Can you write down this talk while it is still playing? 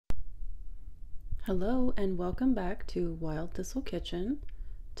Hello and welcome back to Wild Thistle Kitchen.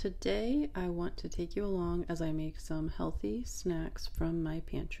 Today I want to take you along as I make some healthy snacks from my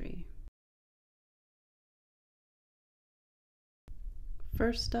pantry.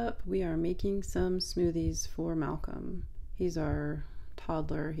 First up, we are making some smoothies for Malcolm. He's our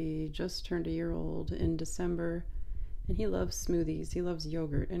toddler. He just turned a year old in December and he loves smoothies. He loves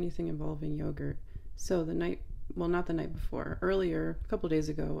yogurt, anything involving yogurt. So not the night before, earlier, a couple days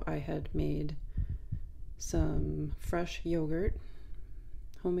ago, I had made some fresh yogurt,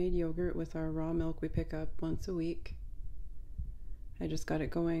 homemade yogurt with our raw milk we pick up once a week. I just got it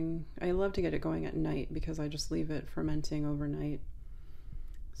going. I love to get it going at night because I just leave it fermenting overnight.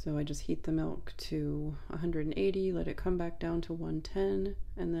 So I just heat the milk to 180, let it come back down to 110,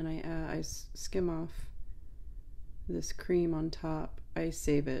 and then I skim off this cream on top. I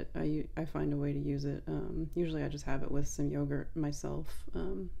save it. I find a way to use it. Usually I just have it with some yogurt myself.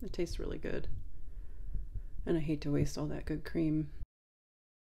 It tastes really good. And I hate to waste all that good cream.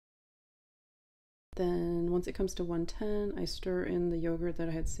 Then once it comes to 110, I stir in the yogurt that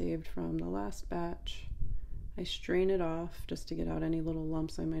I had saved from the last batch. I strain it off just to get out any little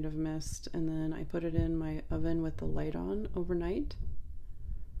lumps I might have missed, and then I put it in my oven with the light on overnight.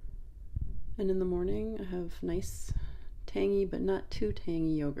 And in the morning, I have nice tangy but not too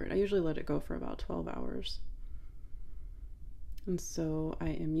tangy yogurt. I usually let it go for about 12 hours. And so I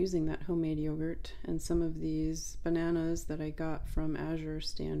am using that homemade yogurt and some of these bananas that I got from Azure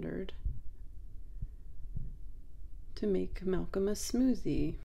Standard to make Malcolm a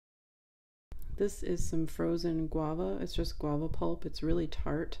smoothie. This is some frozen guava. It's just guava pulp. It's really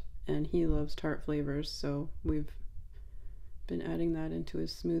tart and he loves tart flavors, so we've been adding that into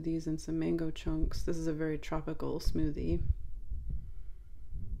his smoothies and some mango chunks. This is a very tropical smoothie.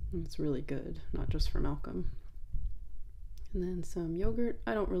 It's really good, not just for Malcolm. And then some yogurt.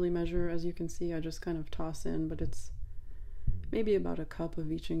 I don't really measure, as you can see, I just kind of toss in, but it's maybe about a cup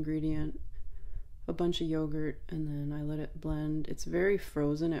of each ingredient, a bunch of yogurt, and then I let it blend. It's very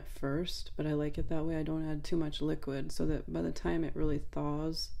frozen at first, but I like it that way. I don't add too much liquid so that by the time it really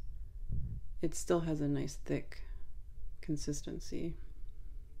thaws, it still has a nice thick consistency.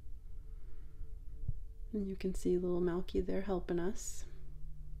 And you can see little Malky there helping us.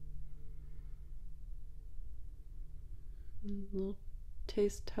 A little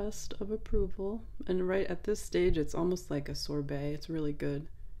taste test of approval, and right at this stage it's almost like a sorbet. It's really good,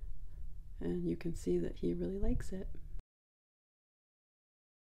 and you can see that he really likes it.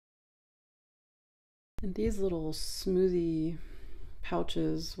 And these little smoothie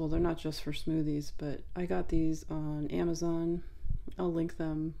pouches, well, they're not just for smoothies, but I got these on Amazon. I'll link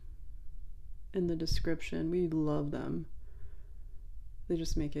them in the description. We love them. They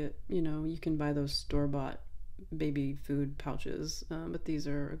just make it, you can buy those store-bought baby food pouches, but these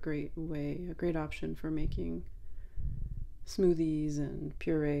are a great option for making smoothies and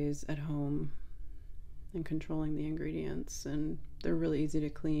purees at home and controlling the ingredients. And they're really easy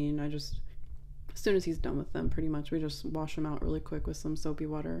to clean. As soon as he's done with them, pretty much we just wash them out really quick with some soapy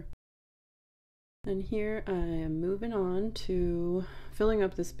water. And here I am moving on to filling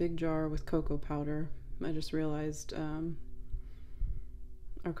up this big jar with cocoa powder. I just realized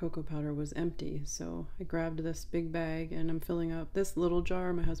our cocoa powder was empty, so I grabbed this big bag and I'm filling up this little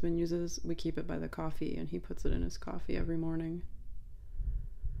jar my husband uses. We keep it by the coffee and he puts it in his coffee every morning.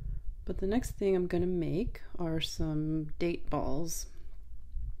 But the next thing I'm gonna make are some date balls,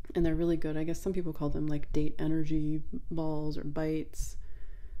 and they're really good. I guess some people call them like date energy balls or bites.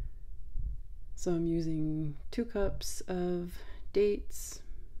 So I'm using 2 cups of dates,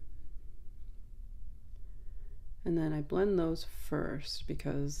 and then I blend those first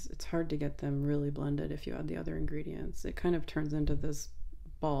because it's hard to get them really blended if you add the other ingredients. It kind of turns into this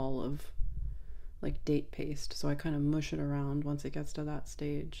ball of like date paste, so I kind of mush it around once it gets to that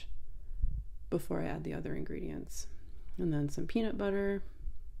stage before I add the other ingredients. And then some peanut butter.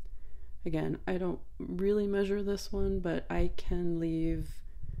 Again, I don't really measure this one, but I can leave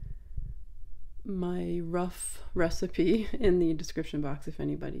my rough recipe in the description box if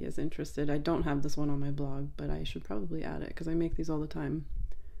anybody is interested. I don't have this one on my blog, but I should probably add it because I make these all the time.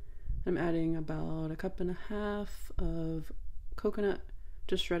 I'm adding about 1.5 cups of coconut,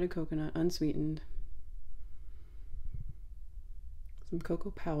 just shredded coconut, unsweetened, some cocoa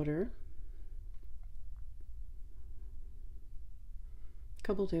powder, a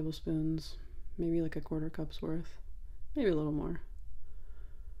couple tablespoons, maybe like 1/4 cup's worth, maybe a little more.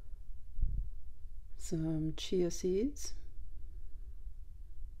 Some chia seeds.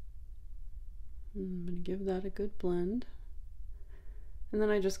 I'm going to give that a good blend. And then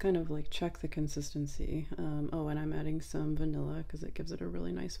I just kind of like check the consistency. And I'm adding some vanilla because it gives it a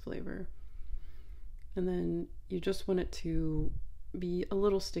really nice flavor. And then you just want it to be a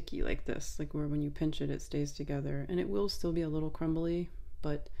little sticky like this, like where when you pinch it, it stays together. And it will still be a little crumbly,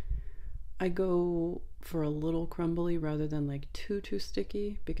 but I go for a little crumbly rather than like too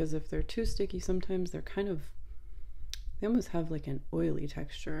sticky, because if they're too sticky, sometimes they're they almost have like an oily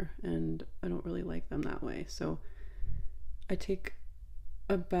texture, and I don't really like them that way. So I take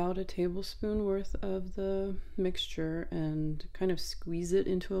about a tablespoon worth of the mixture and kind of squeeze it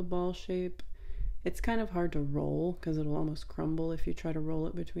into a ball shape. It's kind of hard to roll because it'll almost crumble if you try to roll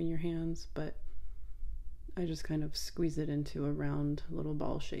it between your hands, but I just kind of squeeze it into a round little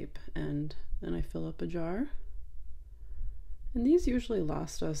ball shape, and then I fill up a jar. And these usually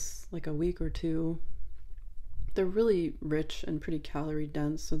last us like a week or two. They're really rich and pretty calorie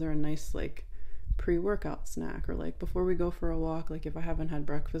dense, so they're a nice like pre-workout snack, or like before we go for a walk, like if I haven't had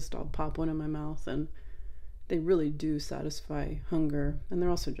breakfast, I'll pop one in my mouth, and they really do satisfy hunger. And they're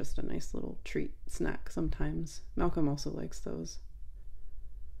also just a nice little treat snack sometimes. Malcolm also likes those.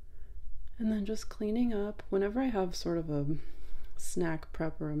 And then just cleaning up. Whenever I have sort of a snack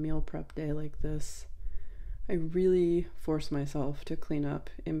prep or a meal prep day like this, I really force myself to clean up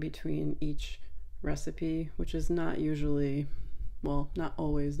in between each recipe, which is not usually, well, not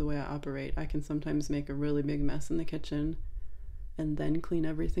always the way I operate. I can sometimes make a really big mess in the kitchen and then clean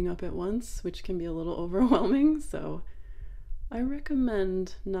everything up at once, which can be a little overwhelming. So I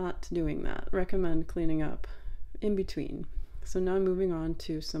recommend not doing that. Recommend cleaning up in between. So now I'm moving on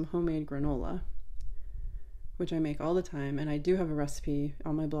to some homemade granola, which I make all the time, and I do have a recipe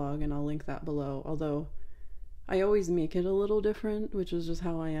on my blog, and I'll link that below. Although I always make it a little different, which is just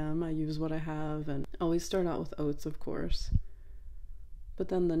how I am. I use what I have, and always start out with oats, of course. But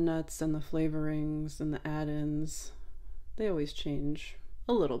then the nuts and the flavorings and the add-ins, they always change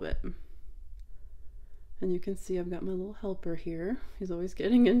a little bit. And you can see I've got my little helper here. He's always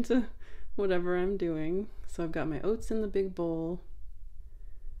getting into whatever I'm doing. So I've got my oats in the big bowl,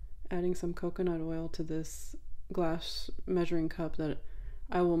 adding some coconut oil to this glass measuring cup that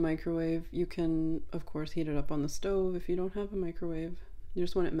I will microwave. You can, of course, heat it up on the stove if you don't have a microwave. You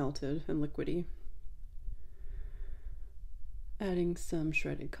just want it melted and liquidy. Adding some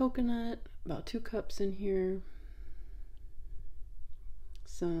shredded coconut, about 2 cups in here.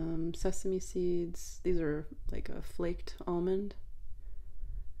 Some sesame seeds. These are like a flaked almond.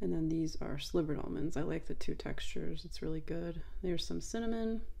 And then these are slivered almonds. I like the 2 textures. It's really good. There's some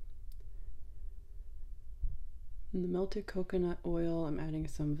cinnamon. In the melted coconut oil, I'm adding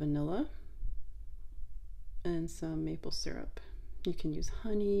some vanilla and some maple syrup. You can use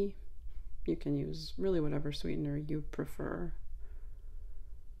honey. You can use really whatever sweetener you prefer.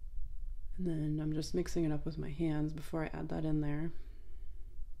 And then I'm just mixing it up with my hands before I add that in there.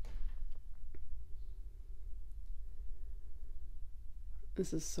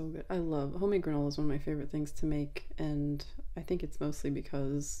 This is so good. I love homemade granola. Is one of my favorite things to make, and I think it's mostly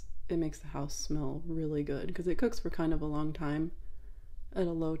because it makes the house smell really good, because it cooks for kind of a long time at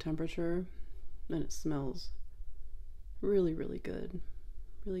a low temperature, and it smells really, really good,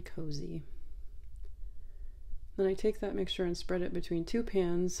 really cozy. Then I take that mixture and spread it between 2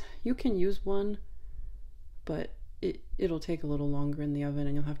 pans. You can use one, but it'll take a little longer in the oven,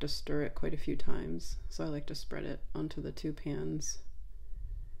 and you'll have to stir it quite a few times. So I like to spread it onto the 2 pans.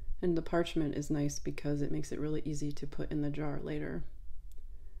 And the parchment is nice because it makes it really easy to put in the jar later,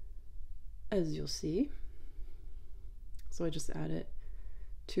 as you'll see. So I just add it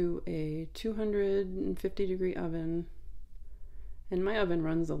to a 250-degree oven. And my oven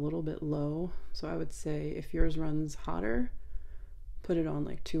runs a little bit low, so I would say if yours runs hotter, put it on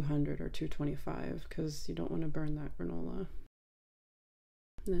like 200 or 225, because you don't want to burn that granola.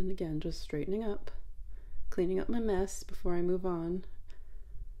 And then again, just straightening up, cleaning up my mess before I move on.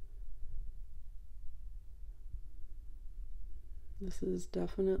 This is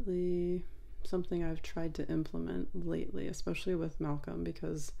definitely something I've tried to implement lately, especially with Malcolm,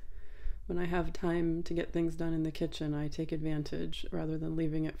 because when I have time to get things done in the kitchen, I take advantage rather than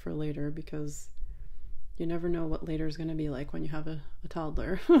leaving it for later, because you never know what later is going to be like when you have a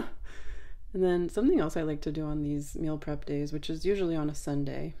toddler. And then something else I like to do on these meal prep days, which is usually on a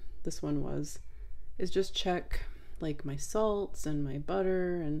Sunday, this one was, is just check like my salts and my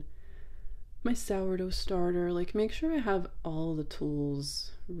butter and my sourdough starter. Like, make sure I have all the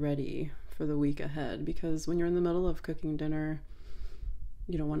tools ready for the week ahead, because when you're in the middle of cooking dinner,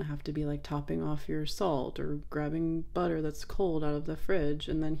 you don't want to have to be like topping off your salt or grabbing butter that's cold out of the fridge.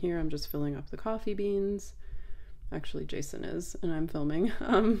 And then here I'm just filling up the coffee beans. Actually, Jason is, and I'm filming.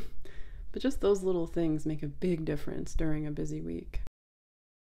 But just those little things make a big difference during a busy week.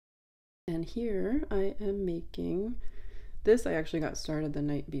 And here I am making This I actually got started the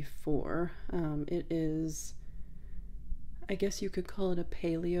night before. It is, I guess you could call it a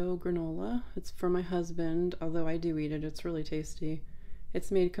paleo granola. It's for my husband, although I do eat it. It's really tasty. It's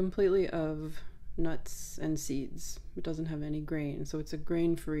made completely of nuts and seeds. It doesn't have any grain, so it's a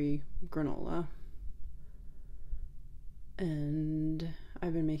grain-free granola. And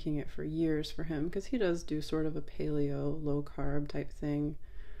I've been making it for years for him because he does do sort of a paleo, low-carb type thing.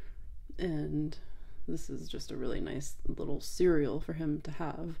 And this is just a really nice little cereal for him to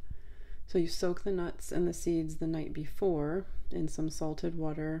have. So you soak the nuts and the seeds the night before in some salted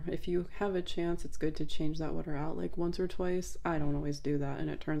water. If you have a chance, it's good to change that water out like once or twice. I don't always do that, and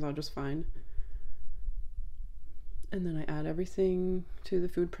it turns out just fine. And then I add everything to the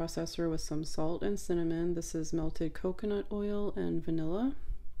food processor with some salt and cinnamon. This is melted coconut oil and vanilla.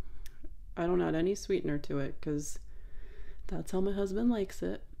 I don't add any sweetener to it because that's how my husband likes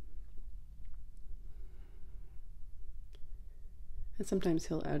it. And sometimes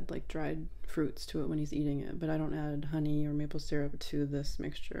he'll add like dried fruits to it when he's eating it, but I don't add honey or maple syrup to this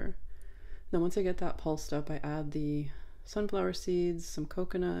mixture. Then once I get that pulsed up, I add the sunflower seeds, some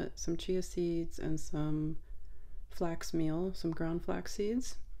coconut, some chia seeds, and some flax meal, some ground flax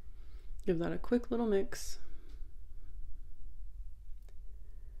seeds. Give that a quick little mix.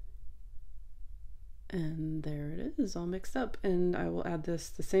 And there it is, all mixed up. And I will add this,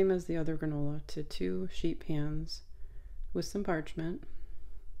 the same as the other granola, to 2 sheet pans with some parchment.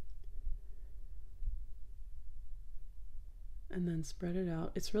 And then spread it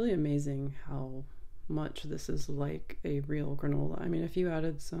out. It's really amazing how much this is like a real granola. I mean, if you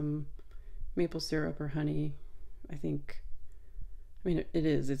added some maple syrup or honey, it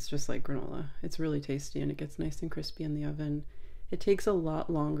is. It's just like granola. It's really tasty and it gets nice and crispy in the oven. It takes a lot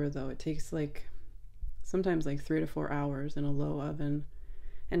longer though. It takes sometimes 3 to 4 hours in a low oven.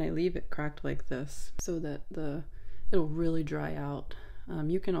 And I leave it cracked like this so that it'll really dry out.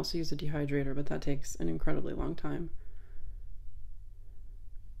 You can also use a dehydrator, but that takes an incredibly long time.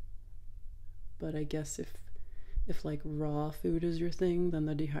 But I guess if raw food is your thing, then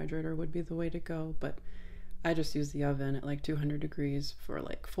the dehydrator would be the way to go. But I just use the oven at 200 degrees for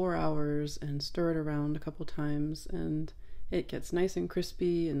 4 hours and stir it around a couple times, and it gets nice and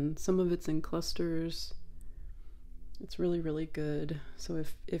crispy, and some of it's in clusters. It's really, really good. So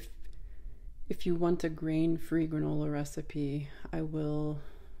if you want a grain-free granola recipe, I will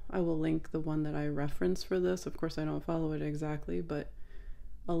link the one that I reference for this. Of course, I don't follow it exactly, but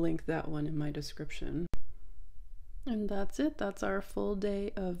I'll link that one in my description. And that's it. That's our full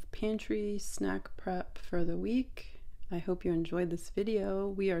day of pantry snack prep for the week. I hope you enjoyed this video.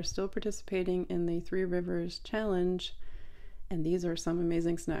 We are still participating in the 3 Rivers Challenge, and these are some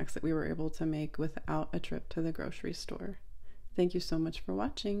amazing snacks that we were able to make without a trip to the grocery store. Thank you so much for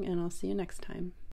watching, and I'll see you next time.